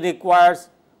learning requires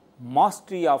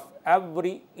mastery of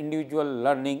every individual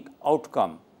learning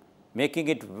outcome, making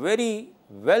it very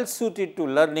well suited to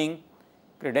learning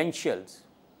credentials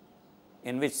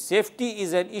in which safety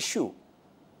is an issue.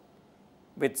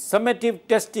 With summative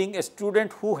testing, a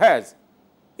student who has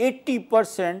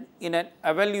 80% in an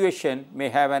evaluation may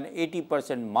have an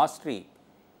 80% mastery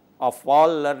of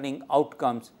all learning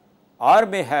outcomes, or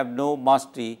may have no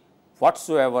mastery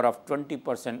whatsoever of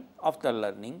 20% of the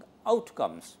learning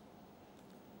outcomes.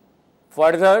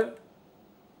 Further,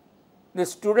 the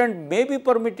student may be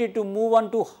permitted to move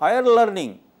on to higher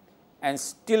learning and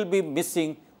still be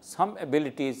missing some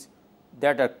abilities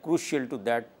that are crucial to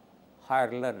that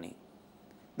higher learning.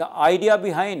 The idea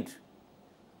behind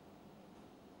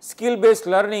skill-based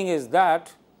learning is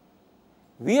that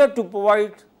we are to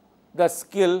provide the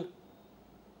skill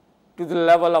to the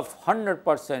level of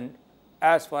 100%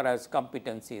 as far as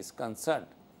competency is concerned,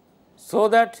 so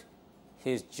that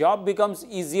his job becomes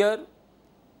easier,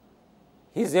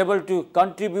 he is able to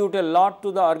contribute a lot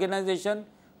to the organization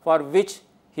for which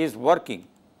he is working.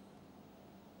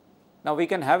 Now, we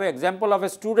can have an example of a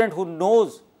student who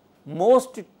knows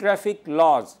most traffic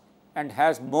laws and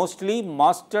has mostly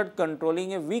mastered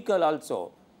controlling a vehicle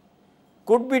also,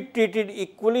 could be treated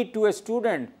equally to a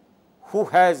student who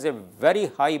has a very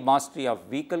high mastery of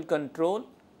vehicle control,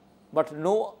 but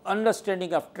no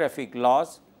understanding of traffic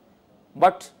laws,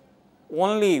 but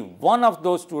only one of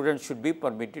those students should be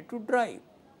permitted to drive.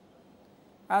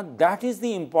 And that is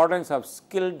the importance of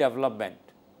skill development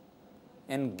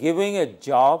in giving a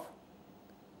job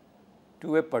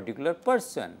to a particular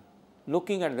person,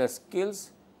 looking at the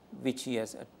skills which he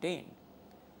has attained.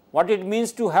 What it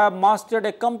means to have mastered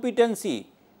a competency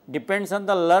depends on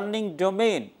the learning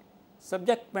domain,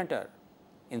 subject matter.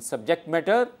 In subject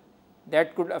matter,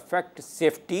 that could affect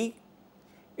safety.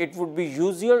 It would be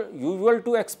usual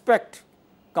to expect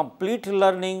complete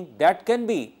learning that can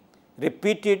be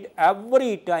repeated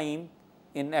every time.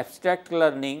 In abstract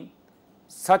learning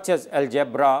such as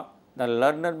algebra, the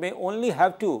learner may only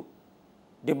have to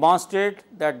demonstrate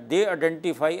that they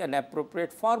identify an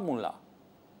appropriate formula.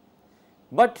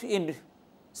 But in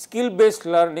skill based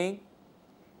learning,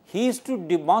 he is to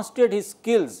demonstrate his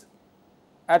skills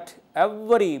at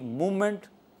every moment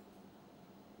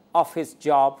of his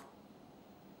job.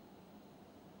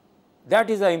 That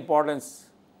is the importance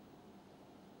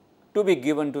to be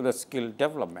given to the skill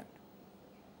development.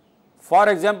 For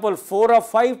example, 4 or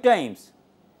 5 times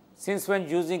since when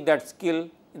using that skill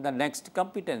in the next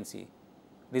competency,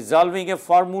 resolving a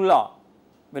formula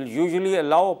will usually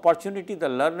allow opportunity the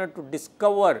learner to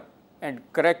discover and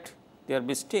correct their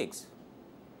mistakes.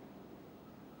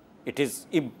 It is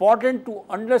important to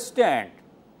understand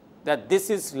that this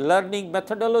is learning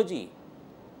methodology,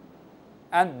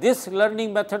 and this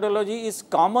learning methodology is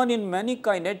common in many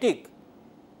kinetic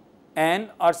and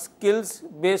or skills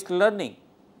based learning,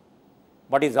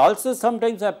 but is also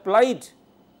sometimes applied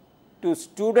to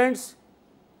students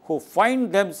who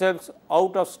find themselves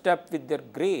out of step with their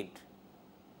grade.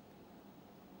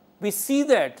 We see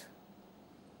that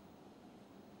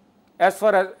as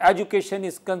far as education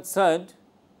is concerned,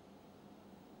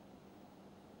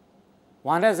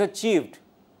 one has achieved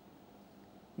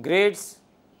grades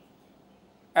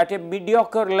at a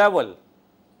mediocre level,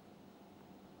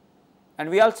 and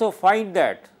we also find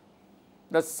that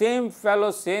the same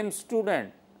fellow, same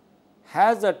student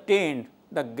has attained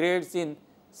the grades in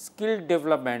skill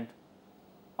development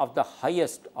of the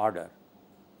highest order.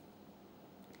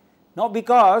 Now,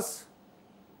 because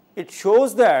it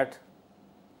shows that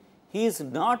he is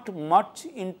not much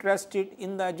interested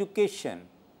in the education,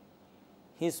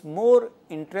 he is more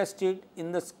interested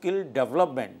in the skill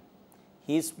development,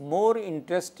 he is more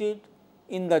interested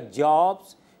in the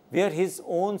jobs where his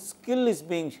own skill is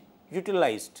being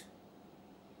utilized.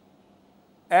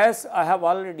 As I have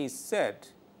already said,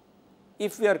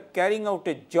 if we are carrying out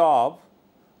a job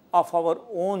of our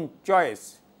own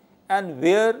choice and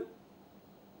where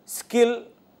skill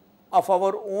of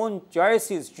our own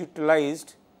choice is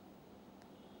utilized,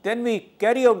 then we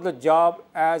carry out the job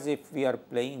as if we are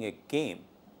playing a game.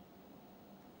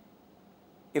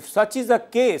 If such is the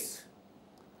case,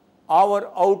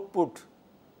 our output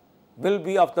will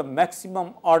be of the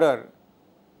maximum order,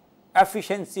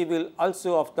 efficiency will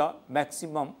also of the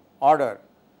maximum order,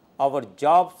 our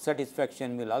job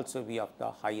satisfaction will also be of the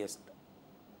highest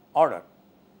order.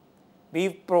 We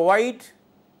provide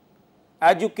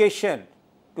education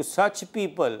to such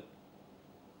people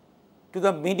to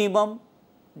the minimum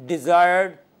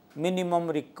desired, minimum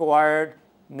required,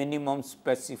 minimum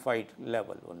specified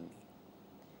level only.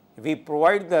 We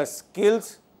provide the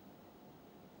skills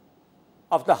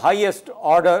of the highest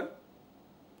order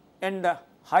and the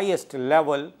highest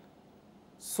level,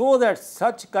 so that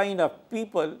such kind of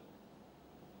people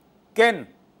can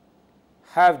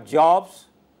have jobs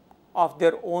of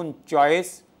their own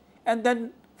choice, and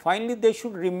then finally they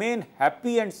should remain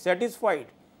happy and satisfied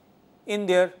in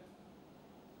their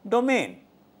domain.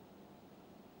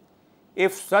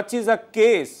 If such is a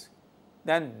case,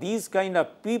 then these kind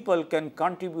of people can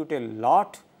contribute a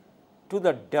lot to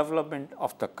the development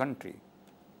of the country.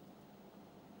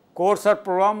 Course or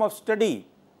program of study.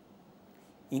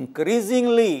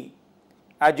 Increasingly,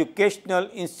 educational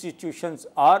institutions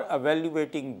are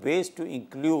evaluating ways to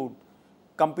include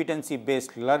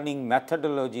competency-based learning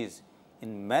methodologies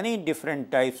in many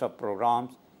different types of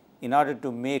programs in order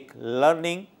to make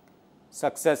learning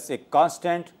success a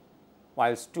constant,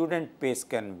 while student pace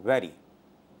can vary.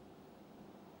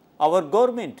 Our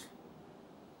government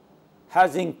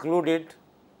has included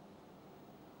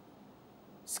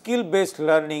skill-based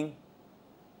learning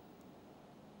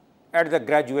at the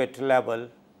graduate level,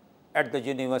 at the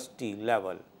university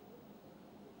level,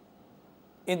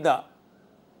 in the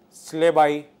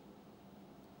syllabi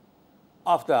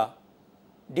of the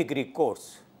degree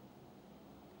course.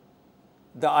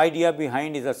 The idea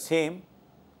behind is the same: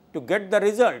 to get the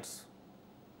results,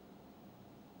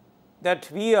 that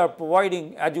we are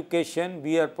providing education,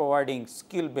 we are providing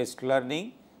skill-based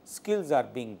learning, skills are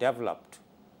being developed,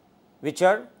 which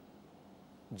are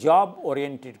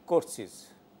job-oriented courses.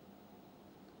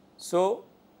 So,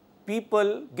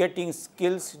 people getting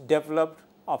skills developed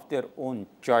of their own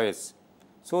choice,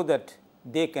 so that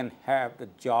they can have the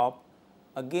job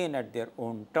again at their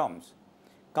own terms.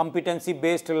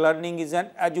 Competency-based learning is an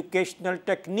educational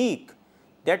technique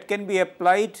that can be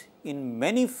applied in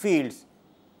many fields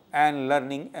and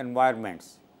learning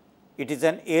environments. It is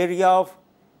an area of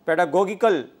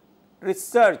pedagogical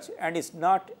research and is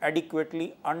not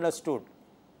adequately understood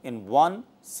in one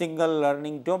single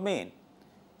learning domain,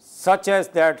 such as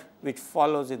that which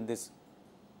follows in this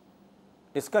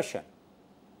discussion.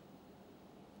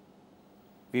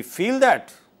 We feel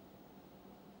that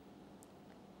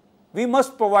we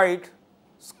must provide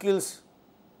skills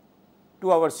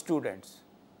to our students.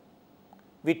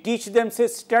 We teach them, say,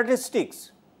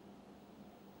 statistics.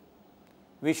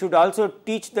 We should also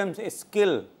teach them a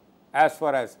skill as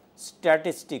far as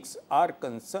statistics are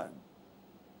concerned.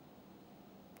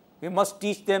 We must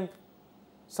teach them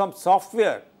some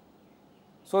software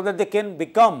so that they can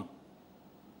become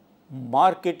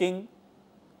marketing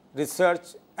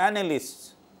research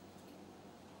analysts,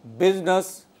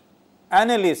 business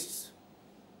analysts,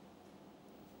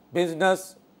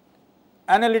 business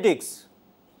analytics,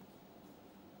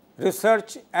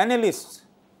 research analysts,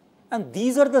 and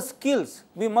these are the skills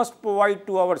we must provide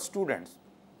to our students.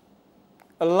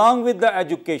 Along with the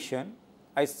education,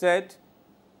 I said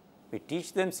we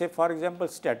teach them, say for example,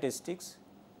 statistics.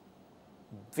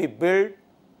 We build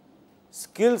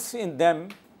skills in them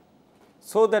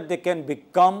so that they can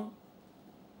become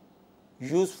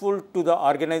useful to the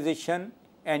organization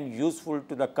and useful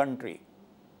to the country.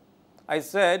 I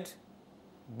said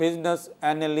business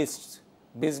analysts,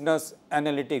 business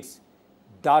analytics,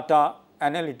 data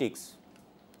analytics,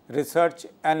 research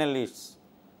analysts,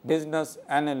 business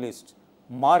analysts,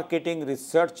 marketing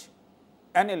research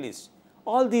analysts.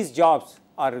 All these jobs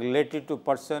are related to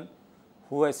person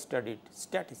who has studied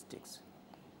statistics.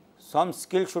 Some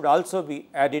skill should also be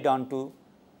added on to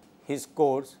his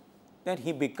course, then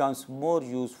he becomes more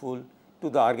useful to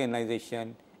the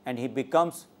organization and he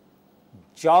becomes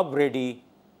job ready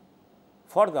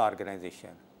for the organization.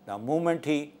 The moment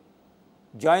he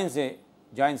joins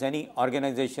any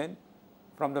organization,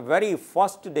 from the very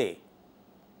first day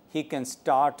he can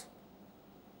start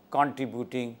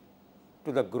contributing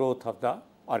to the growth of the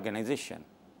organization.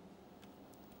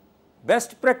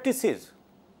 Best practices.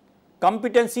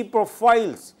 Competency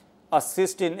profiles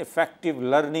assist in effective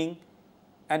learning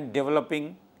and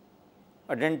developing,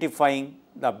 identifying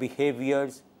the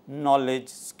behaviors, knowledge,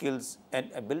 skills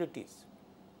and abilities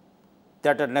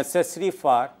that are necessary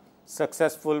for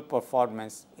successful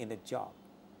performance in a job.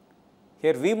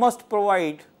 Here we must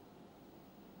provide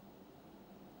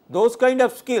those kind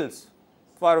of skills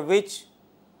for which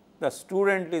the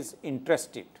student is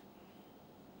interested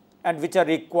and which are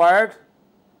required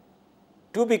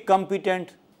to be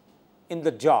competent in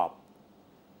the job.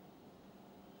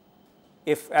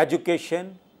 If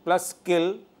education plus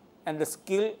skill and the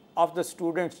skill of the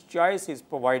student's choice is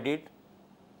provided,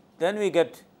 then we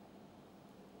get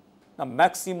the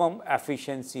maximum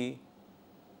efficiency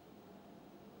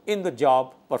in the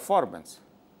job performance.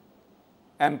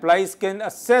 Employees can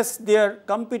assess their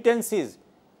competencies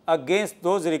against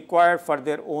those required for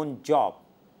their own job.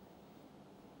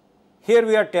 Here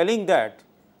we are telling that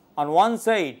on one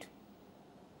side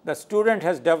the student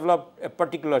has developed a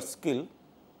particular skill,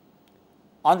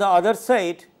 on the other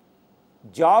side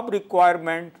job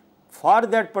requirement for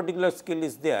that particular skill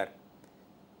is there,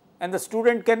 and the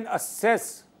student can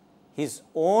assess his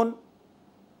own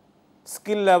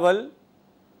skill level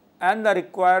and the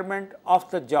requirement of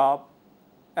the job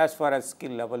as far as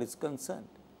skill level is concerned.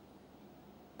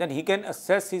 Then he can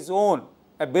assess his own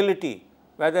ability,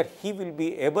 whether he will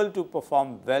be able to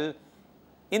perform well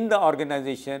in the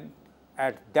organization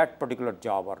at that particular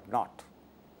job or not.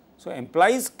 So,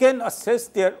 employees can assess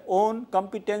their own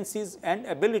competencies and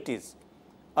abilities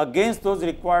against those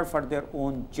required for their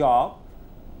own job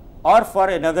or for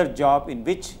another job in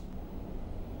which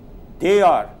they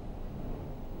are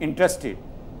interested,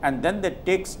 and then they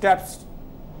take steps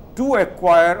to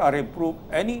acquire or improve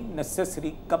any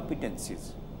necessary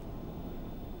competencies.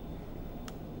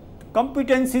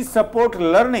 Competencies support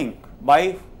learning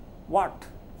by what?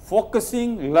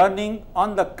 Focusing learning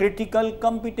on the critical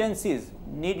competencies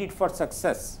needed for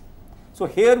success. So,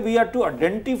 here we are to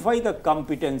identify the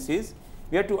competencies,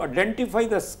 we have to identify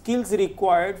the skills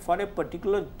required for a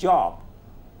particular job.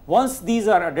 Once these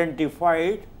are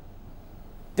identified,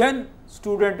 then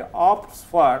student opts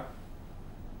for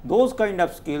those kind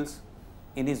of skills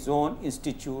in his own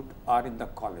institute or in the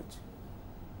college.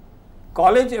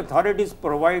 College authorities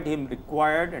provide him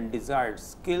required and desired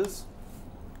skills.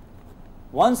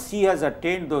 Once he has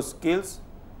attained those skills,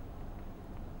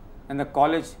 and the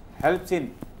college helps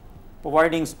in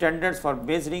providing standards for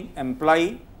measuring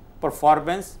employee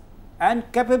performance and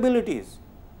capabilities,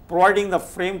 providing the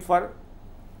framework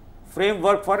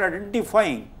for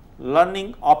identifying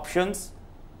learning options,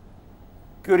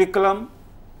 curriculum,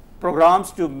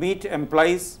 programs to meet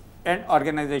employees and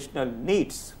organizational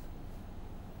needs.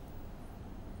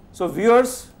 So,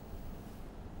 viewers,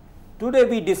 today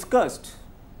we discussed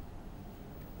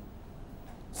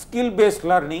skill based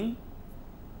learning,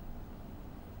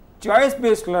 choice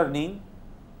based learning,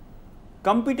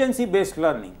 competency based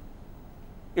learning,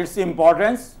 its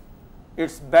importance,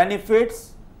 its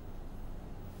benefits,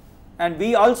 and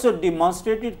we also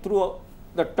demonstrated through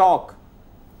the talk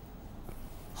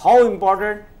how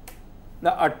important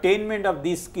the attainment of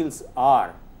these skills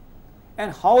are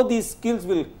and how these skills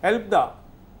will help the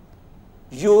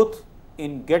youth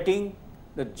in getting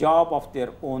the job of their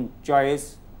own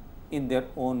choice in their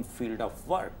own field of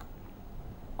work.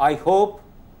 I hope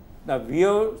the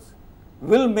viewers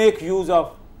will make use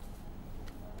of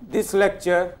this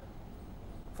lecture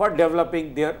for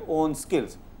developing their own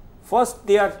skills. First,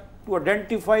 they are to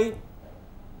identify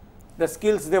the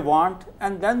skills they want,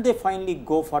 and then they finally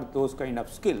go for those kind of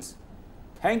skills.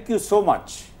 Thank you so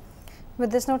much. With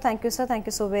this note, thank you, sir. Thank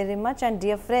you so very much. And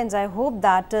dear friends, I hope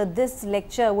that this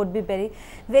lecture would be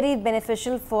very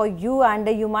beneficial for you, and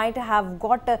you might have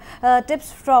got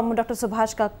tips from Dr.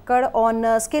 Subhash Kakkad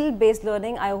on skill-based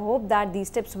learning. I hope that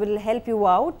these tips will help you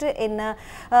out in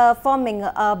forming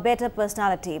a better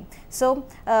personality. So,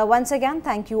 once again,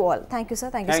 thank you all. Thank you, sir.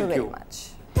 Thank you so very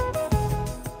much.